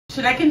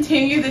Should I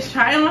continue this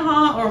try on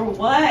haul or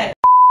what?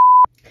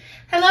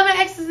 Hello my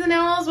X's and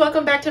O's,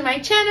 welcome back to my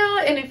channel,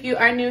 and if you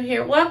are new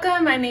here,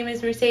 welcome. My name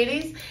is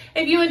Mercedes.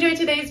 If you enjoyed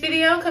today's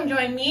video, come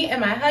join me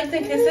in my hugs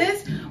and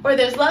kisses where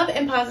there's love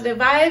and positive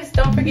vibes.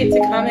 Don't forget to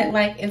comment,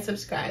 like, and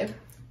subscribe.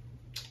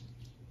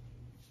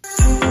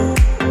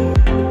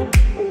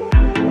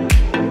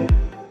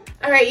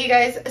 Alright you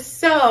guys,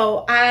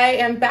 so I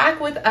am back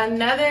with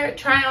another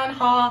try on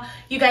haul.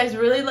 You guys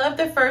really loved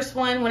the first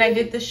one when I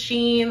did the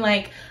Shein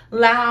like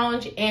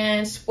lounge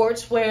and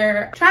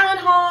sportswear try on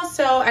haul,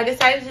 so I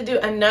decided to do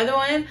another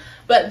one,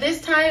 but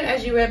this time,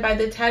 as you read by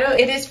the title,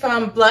 it is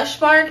from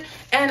BlushMark,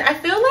 and I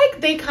feel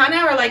like they kind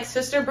of are like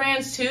sister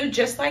brands too,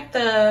 just like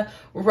the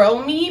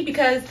Romy,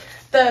 because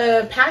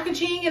the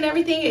packaging and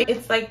everything,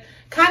 it's like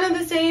kind of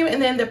the same,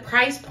 and then the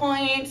price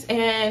points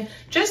and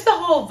just the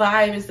whole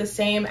vibe is the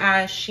same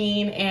as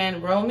Shein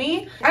and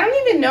Romy. I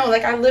don't even know,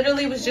 like I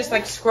literally was just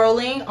like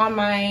scrolling on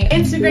my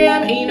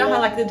Instagram, and you know how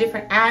like the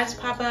different ads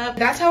pop up.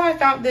 That's how I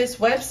found this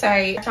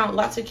website. I found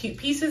lots of cute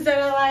pieces that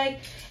I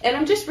like, and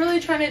I'm just really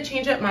trying to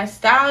change up my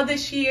style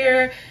this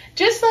year.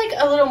 Just like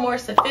a little more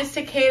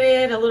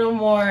sophisticated, a little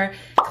more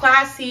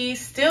classy,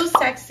 still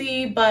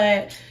sexy,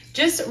 but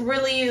just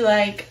really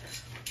like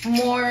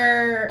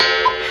more,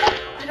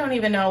 I don't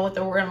even know what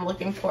the word I'm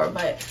looking for,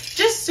 but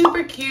just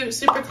super cute,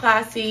 super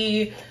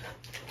classy,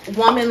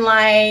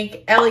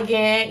 woman-like,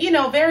 elegant, you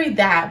know, very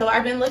that. So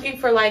I've been looking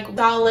for like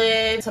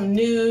solid, some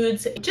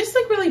nudes, just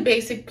like really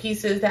basic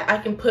pieces that I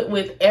can put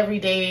with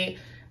everyday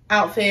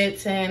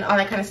outfits and all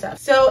that kind of stuff.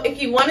 So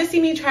if you want to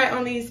see me try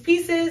on these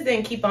pieces,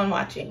 then keep on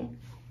watching.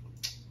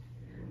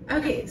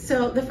 Okay,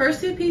 so the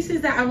first two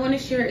pieces that I want to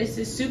share is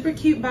this super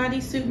cute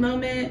bodysuit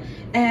moment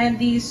and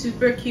these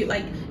super cute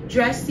like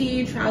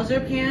dressy trouser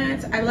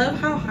pants. I love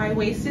how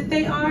high-waisted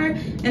they are,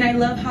 and I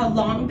love how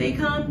long they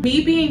come.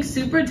 Me being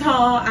super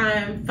tall,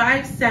 I'm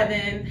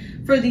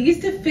 5'7". For these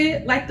to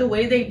fit like the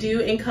way they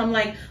do and come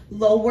like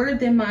lower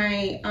than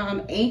my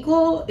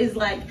ankle is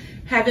like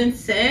heaven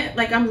sent.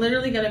 Like I'm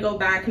literally gonna go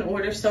back and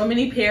order so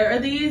many pair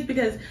of these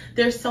because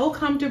they're so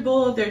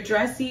comfortable, they're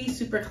dressy,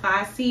 super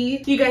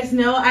classy. You guys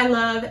know I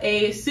love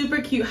a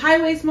super cute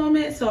high waist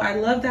moment, so I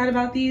love that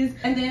about these.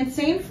 And then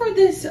same for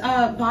this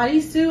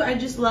bodysuit. I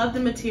just love the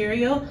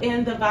material,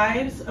 and the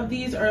vibes of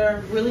these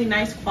are really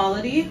nice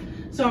quality,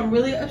 so I'm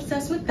really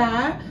obsessed with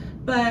that.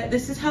 But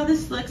this is how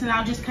this looks, and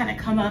I'll just kind of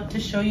come up to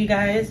show you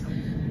guys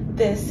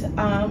this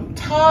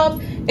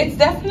top. It's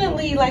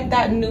definitely like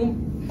that new,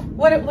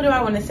 what do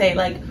I want to say,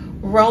 like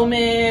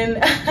Roman,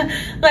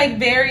 like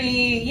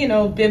very, you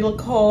know,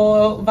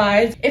 biblical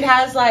vibes. It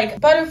has like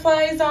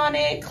butterflies on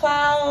it,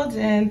 clouds,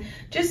 and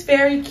just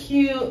very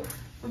cute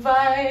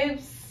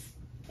vibes.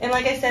 And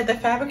like I said, the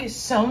fabric is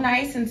so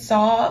nice and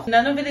soft.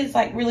 None of it is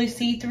like really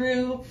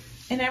see-through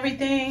and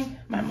everything.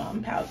 My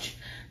mom pouch.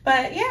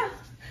 But yeah,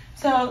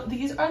 so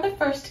these are the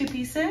first two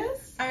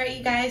pieces. All right,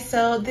 you guys,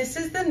 so this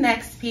is the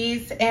next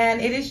piece,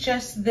 and it is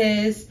just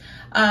this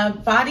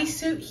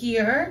bodysuit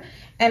here.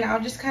 And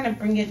I'll just kind of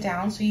bring it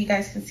down so you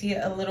guys can see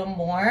it a little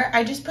more.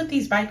 I just put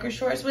these biker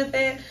shorts with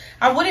it.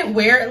 I wouldn't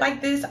wear it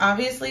like this,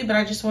 obviously, but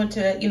I just want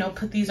to, you know,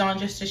 put these on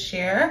just to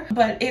share.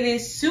 But it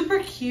is super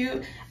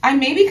cute. I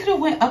maybe could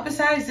have went up a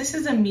size. This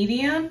is a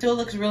medium. Still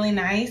looks really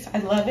nice. I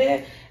love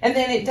it. And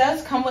then it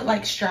does come with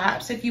like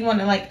straps if you want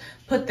to like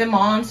put them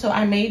on. So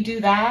I may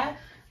do that.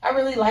 I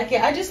really like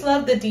it. I just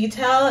love the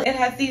detail. It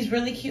has these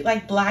really cute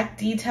like black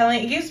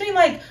detailing. It gives me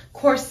like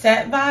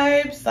corset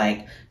vibes,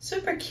 like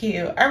super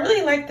cute. I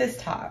really like this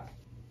top.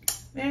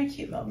 Very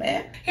cute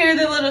moment. Here are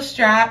the little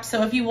straps.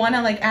 So if you want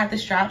to like add the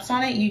straps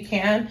on it, you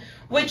can.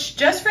 Which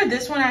just for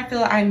this one, I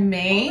feel I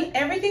may.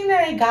 Everything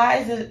that I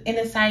got is in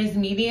a size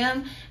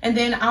medium. And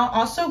then I'll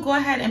also go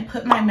ahead and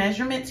put my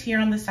measurements here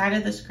on the side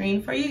of the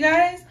screen for you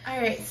guys. All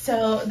right,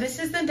 so this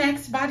is the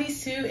next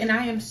bodysuit, and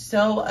I am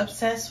so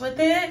obsessed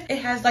with it. It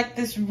has like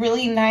this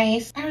really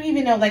nice, I don't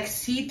even know, like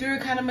see-through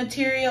kind of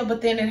material,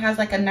 but then it has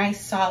like a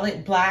nice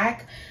solid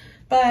black.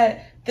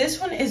 But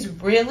this one is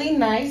really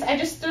nice. I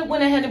just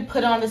went ahead and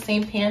put on the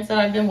same pants that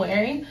I've been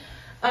wearing.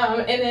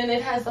 And then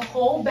it has the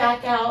whole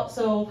back out,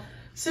 so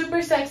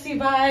super sexy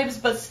vibes,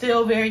 but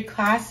still very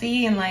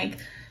classy and like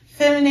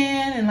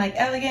feminine and like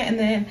elegant. And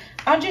then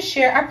I'll just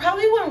share, I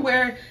probably wouldn't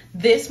wear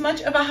this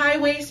much of a high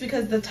waist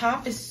because the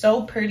top is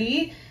so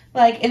pretty,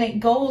 like, and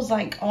it goes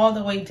like all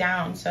the way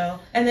down. So,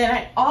 and then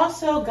I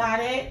also got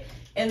it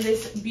in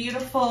this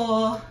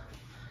beautiful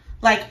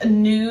like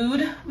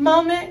nude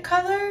moment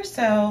color,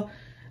 so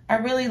I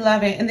really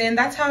love it. And then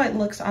that's how it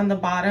looks on the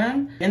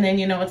bottom. And then,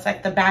 you know, it's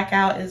like the back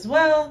out as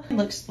well. It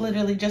looks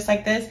literally just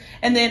like this.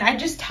 And then I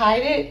just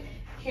tied it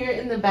here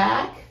in the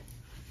back,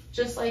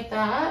 just like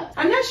that.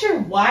 I'm not sure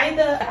why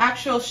the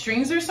actual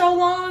strings are so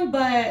long,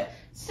 but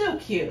so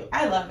cute.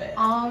 I love it.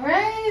 All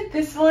right,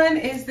 this one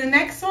is the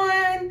next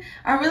one.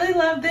 I really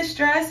love this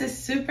dress. It's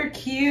super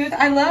cute.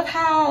 I love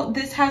how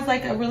this has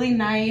like a really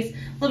nice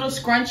little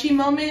scrunchy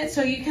moment,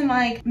 so you can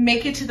like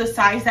make it to the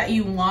size that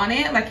you want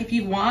it. Like if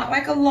you want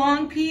like a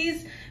long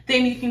piece,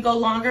 then you can go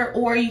longer,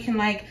 or you can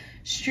like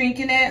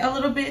shrinking it a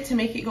little bit to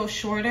make it go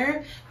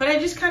shorter, but I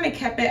just kind of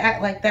kept it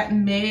at like that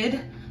mid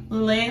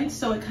length,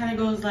 so it kind of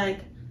goes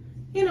like,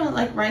 you know,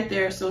 like right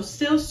there. So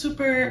still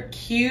super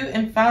cute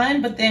and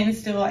fun, but then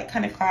still like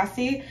kind of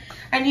classy.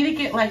 I need to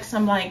get like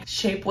some like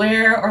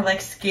shapewear or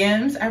like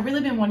Skims. I've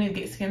really been wanting to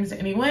get Skims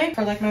anyway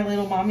for like my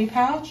little mommy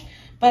pouch.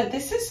 But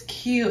this is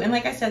cute, and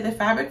like I said, the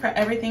fabric for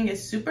everything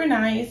is super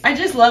nice. I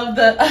just love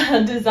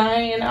the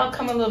design. I'll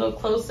come a little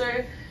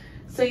closer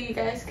so you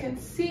guys can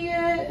see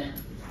it.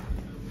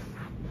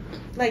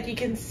 Like you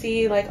can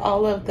see like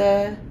all of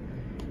the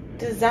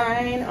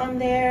design on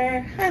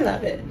there. I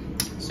love it.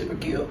 Super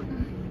cute.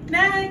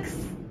 Next.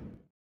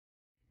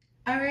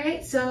 All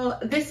right, so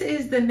this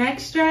is the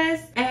next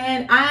dress,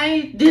 and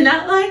I did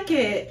not like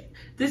it.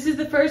 This is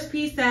the first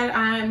piece that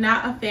I'm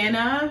not a fan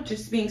of,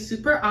 just being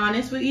super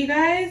honest with you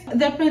guys.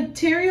 The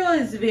material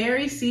is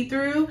very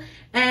see-through,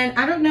 and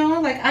I don't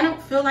know, like I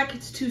don't feel like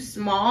it's too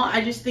small.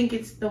 I just think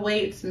it's the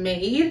way it's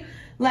made.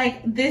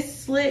 Like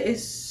this slit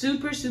is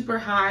super, super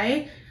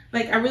high.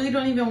 Like I really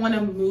don't even want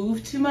to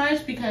move too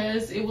much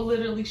because it will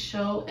literally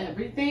show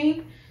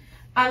everything.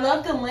 I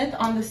love the length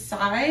on the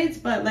sides,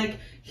 but like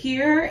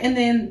here and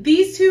then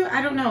these two,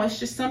 I don't know, it's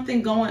just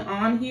something going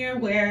on here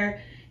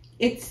where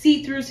it's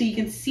see-through so you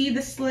can see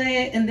the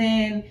slit, and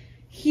then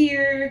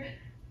here,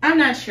 I'm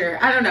not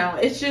sure. I don't know.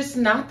 It's just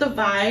not the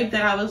vibe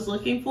that I was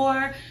looking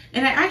for.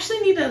 And I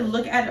actually need to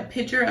look at a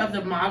picture of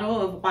the model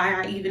of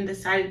why I even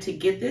decided to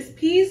get this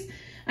piece.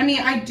 I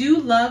mean, I do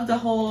love the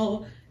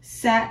whole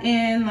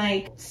satin,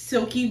 like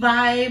silky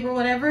vibe or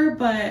whatever,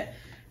 but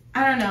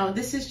I don't know.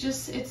 This is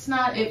just, it's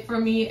not it for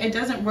me. It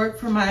doesn't work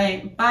for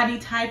my body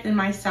type and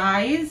my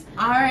size.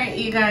 All right,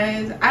 you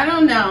guys, I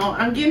don't know.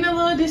 I'm getting a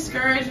little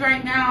discouraged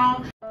right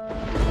now.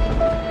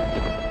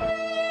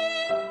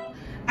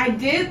 I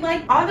did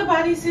like all the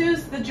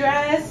bodysuits, the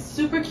dress,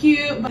 super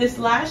cute. But this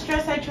last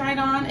dress I tried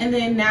on, and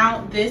then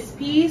now this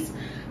piece,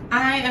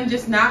 I am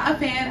just not a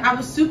fan. I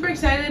was super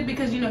excited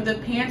because, you know, the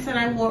pants that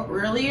I wore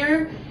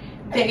earlier,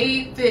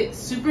 they fit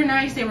super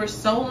nice. They were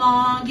so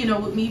long, you know,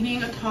 with me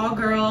being a tall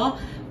girl.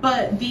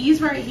 But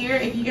these right here,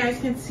 if you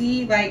guys can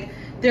see, like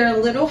they're a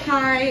little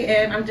high,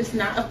 and I'm just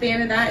not a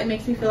fan of that. It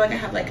makes me feel like I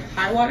have like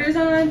high waters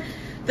on.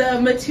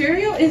 The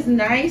material is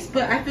nice,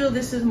 but I feel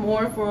this is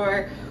more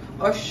for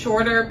a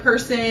shorter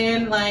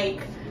person,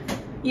 like,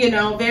 you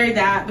know, very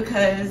that,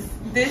 because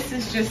this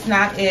is just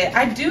not it.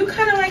 I do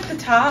kind of like the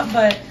top,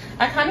 but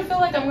I kind of feel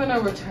like I'm gonna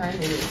return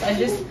this.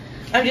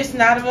 I'm just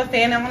not a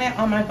fan of it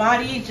on my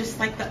body, just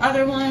like the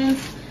other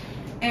ones.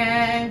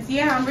 And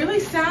yeah, I'm really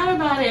sad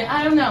about it.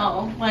 I don't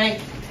know, like,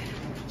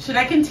 should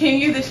I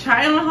continue this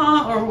try on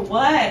haul or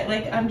what?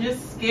 Like, I'm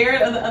just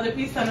scared of the other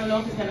piece. I don't know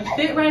if it's gonna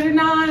fit right or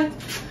not,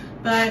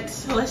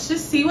 but let's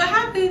just see what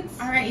happens.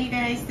 All right, you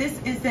guys,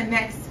 this is the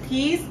next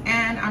piece,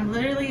 and I'm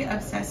literally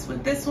obsessed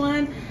with this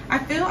one. I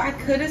feel I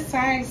could have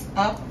sized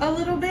up a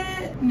little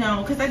bit.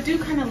 No, because I do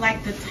kind of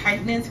like the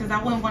tightness, because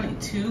I wouldn't want it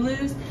too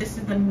loose. This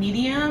is the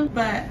medium,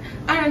 but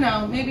I don't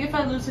know, maybe if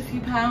I lose a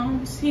few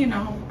pounds, you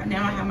know,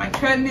 now I have my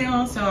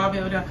treadmill, so I'll be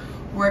able to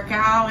work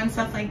out and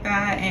stuff like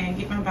that and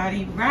get my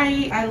body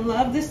right. I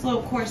love this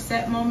little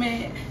corset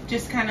moment,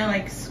 just kind of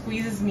like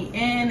squeezes me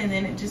in and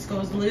then it just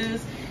goes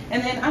loose.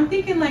 And then I'm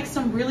thinking like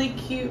some really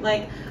cute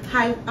like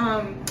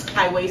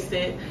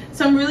high-waisted,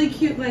 some really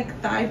cute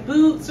like thigh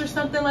boots or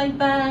something like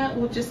that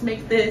will just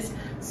make this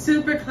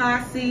super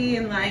classy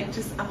and like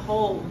just a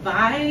whole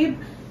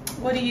vibe.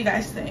 What do you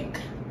guys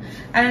think?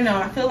 I don't know,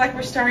 I feel like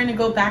we're starting to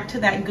go back to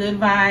that good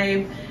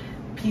vibe.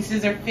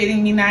 Pieces are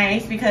fitting me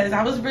nice, because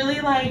I was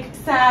really like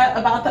sad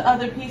about the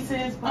other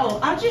pieces. Oh,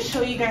 I'll just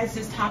show you guys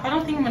this top. I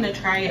don't think I'm gonna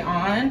try it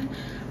on,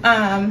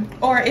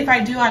 or if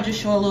I do, I'll just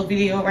show a little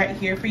video right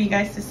here for you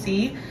guys to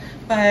see.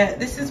 But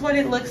this is what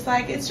it looks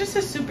like. It's just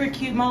a super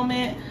cute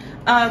moment,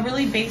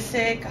 really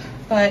basic,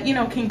 but you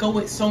know, can go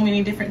with so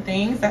many different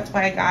things. That's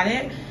why I got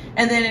it.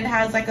 And then it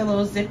has like a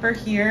little zipper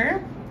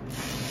here,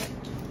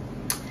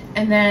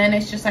 and then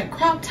it's just like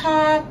crop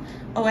top.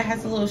 Oh, it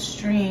has a little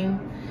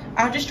string.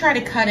 I'll just try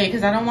to cut it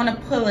because I don't want to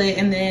pull it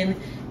and then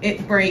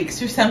it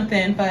breaks or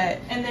something. But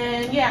and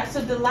then yeah,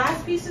 so the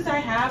last pieces I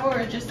have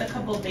are just a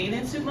couple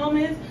bathing suit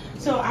moments,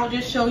 so I'll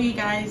just show you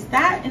guys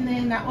that, and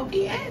then that will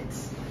be it.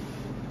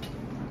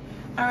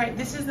 All right,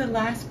 this is the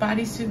last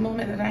bodysuit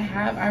moment that I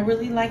have. I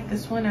really like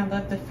this one. I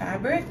love the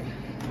fabric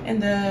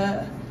and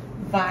the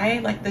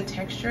vibe, like the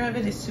texture of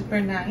it is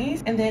super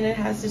nice. And then it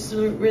has this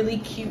really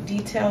cute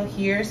detail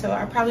here, so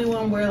I probably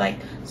want to wear like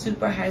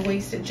super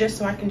high-waisted just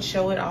so I can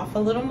show it off a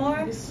little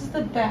more. This is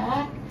the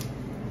back,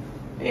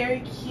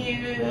 very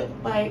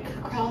cute, like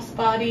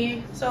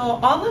crossbody. So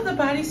all of the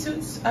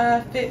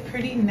bodysuits fit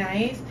pretty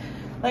nice.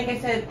 Like I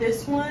said,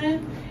 this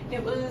one,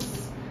 it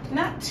was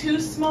not too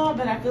small,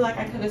 but I feel like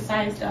I could have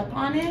sized up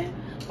on it.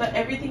 but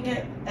everything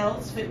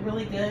else fit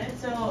really good.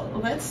 So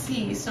let's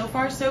see. So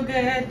far so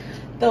good.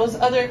 Those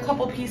other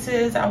couple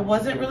pieces I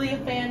wasn't really a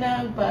fan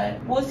of,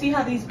 but we'll see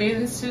how these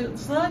bathing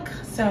suits look.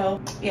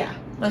 So yeah,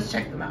 let's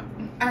check them out.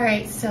 All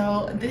right,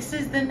 so this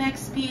is the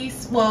next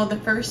piece. Well, the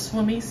first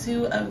swimming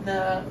suit of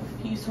the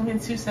few swimming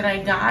suits that I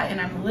got,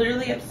 and I'm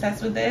literally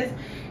obsessed with this.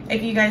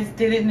 If you guys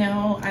didn't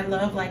know, I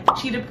love like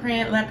cheetah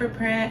print, leopard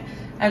print.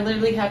 I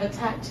literally have a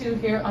tattoo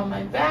here on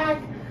my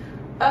back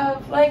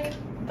of like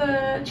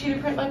the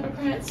cheetah print, leopard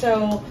print.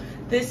 So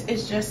this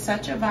is just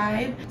such a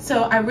vibe.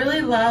 So I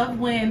really love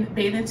when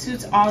bathing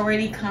suits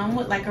already come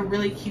with like a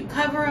really cute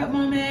cover up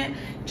moment,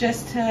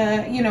 just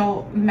to, you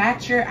know,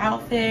 match your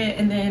outfit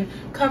and then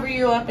cover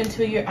you up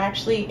until you're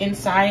actually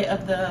inside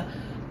of the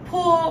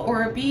pool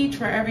or a beach,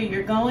 wherever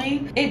you're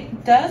going.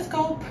 It does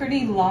go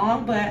pretty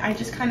long, but I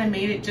just kind of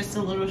made it just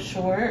a little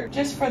short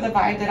just for the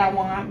vibe that I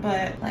want,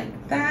 but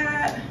like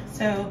that.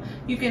 So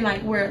you can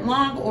like wear it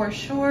long or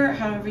short,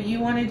 however you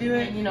want to do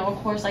it. And, you know, of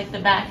course, like the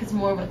back is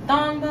more of a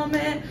thong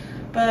moment,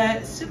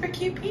 but super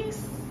cute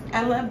piece.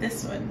 I love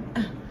this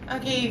one.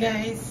 Okay, you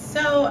guys,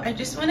 so I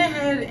just went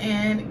ahead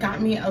and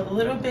got me a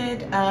little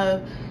bit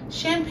of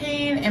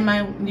champagne and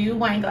my new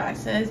wine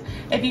glasses.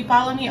 If you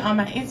follow me on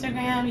my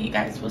Instagram, you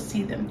guys will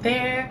see them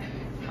there.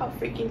 How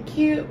freaking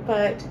cute.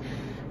 But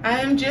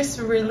I'm just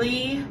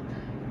really,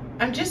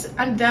 I'm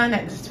done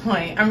at this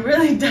point. I'm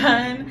really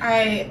done.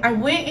 I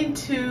went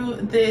into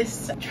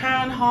this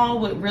try on haul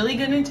with really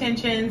good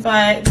intentions,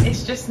 but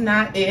it's just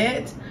not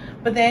it.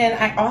 But then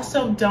I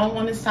also don't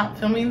want to stop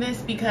filming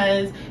this,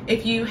 because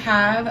if you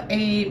have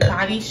a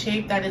body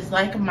shape that is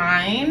like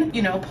mine,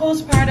 you know,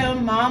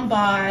 postpartum, mom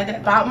bod,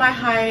 about my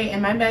height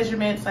and my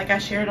measurements, like I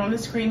shared on the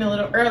screen a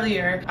little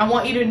earlier, I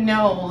want you to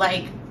know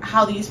like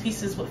how these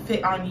pieces would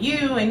fit on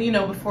you, and you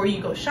know, before you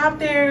go shop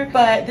there.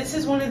 But this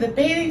is one of the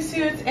bathing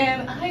suits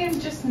and I am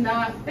just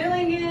not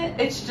feeling it.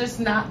 It's just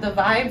not the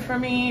vibe for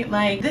me.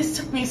 Like, this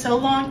took me so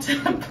long to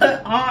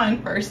put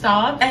on, first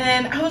off,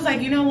 and then I was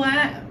like, you know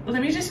what,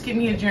 let me just get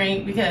me a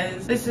drink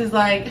because this is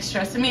like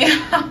stressing me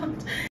out.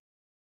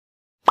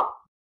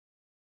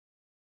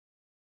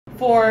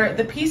 For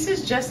the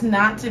pieces just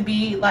not to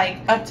be like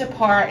up to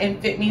par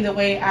and fit me the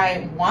way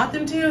I want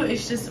them to,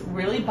 it's just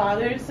really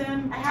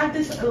bothersome. I have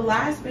this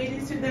last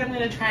bathing suit that I'm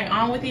gonna try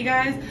on with you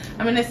guys.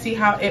 I'm gonna see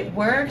how it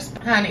works.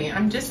 Honey,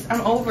 I'm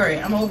over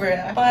it. I'm over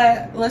it.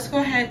 But let's go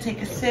ahead,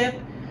 take a sip,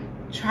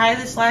 try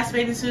this last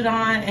bathing suit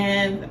on,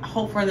 and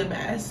hope for the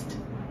best.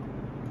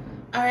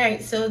 All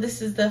right, so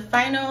this is the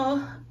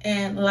final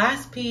and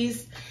last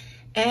piece,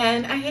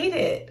 and I hate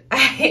it.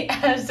 I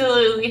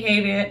absolutely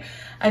hate it.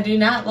 I do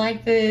not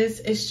like this.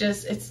 It's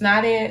just, it's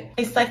not it.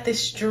 It's like the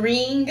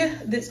string,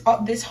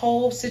 this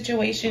whole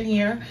situation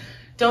here.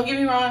 Don't get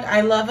me wrong,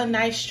 I love a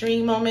nice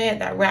string moment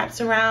that wraps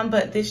around,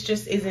 but this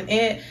just isn't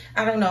it.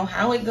 I don't know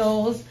how it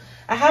goes.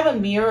 I have a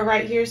mirror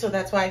right here, so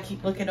that's why I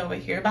keep looking over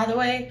here, by the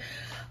way.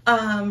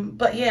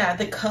 But yeah,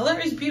 the color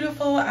is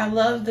beautiful. I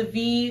love the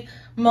V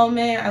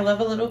moment. I love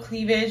a little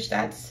cleavage.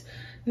 That's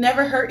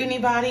never hurt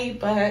anybody,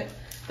 but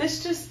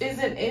this just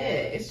isn't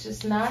it. It's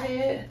just not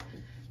it.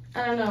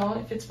 I don't know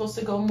if it's supposed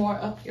to go more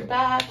up your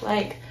back.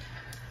 Like,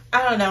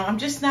 I don't know. I'm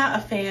just not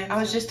a fan. I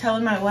was just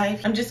telling my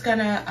wife, I'm just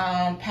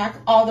gonna pack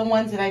all the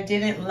ones that I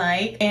didn't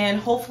like, and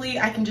hopefully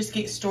I can just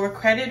get store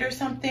credit or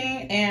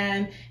something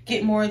and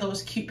get more of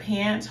those cute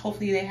pants.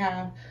 Hopefully they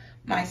have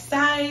my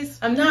size.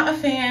 I'm not a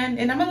fan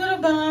and I'm a little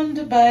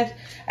bummed, but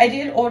I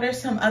did order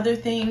some other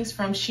things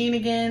from Shein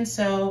again,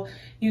 so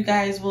you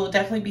guys will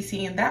definitely be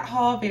seeing that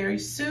haul very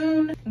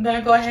soon. I'm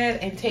gonna go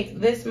ahead and take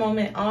this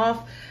moment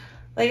off.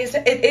 Like I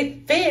said,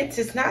 it fits.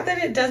 It's not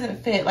that it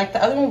doesn't fit. Like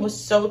the other one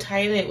was so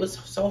tight, it was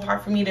so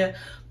hard for me to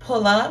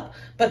pull up,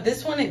 but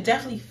this one, it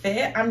definitely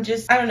fit. I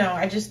don't know,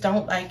 I just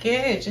don't like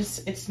it.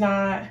 It's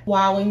not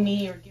wowing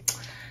me, or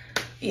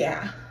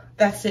yeah,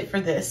 that's it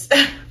for this.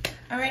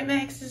 All right,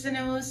 my X's and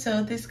O's,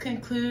 so this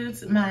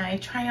concludes my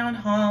try on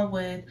haul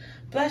with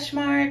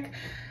BlushMark.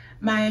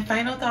 My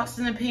final thoughts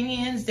and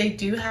opinions, they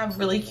do have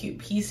really cute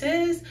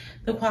pieces.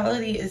 The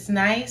quality is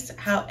nice.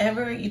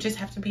 However, you just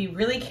have to be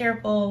really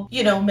careful,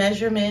 you know,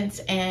 measurements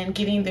and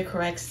getting the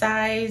correct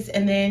size,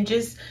 and then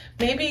just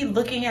maybe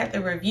looking at the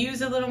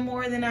reviews a little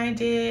more than I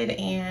did,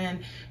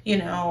 and, you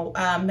know,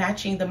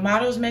 matching the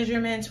model's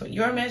measurements with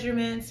your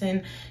measurements,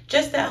 and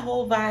just that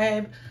whole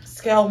vibe.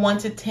 Scale 1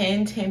 to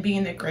 10, 10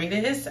 being the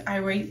greatest. I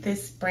rate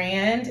this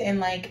brand and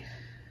like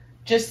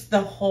just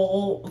the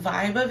whole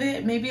vibe of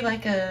it, maybe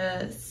like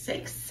a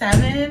 6,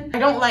 7. I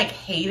don't like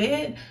hate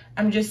it.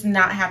 I'm just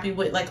not happy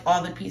with like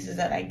all the pieces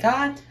that I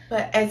got.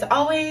 But as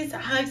always,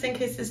 hugs and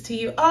kisses to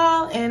you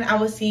all, and I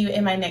will see you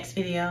in my next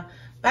video.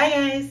 Bye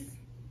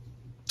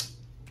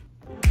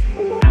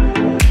guys.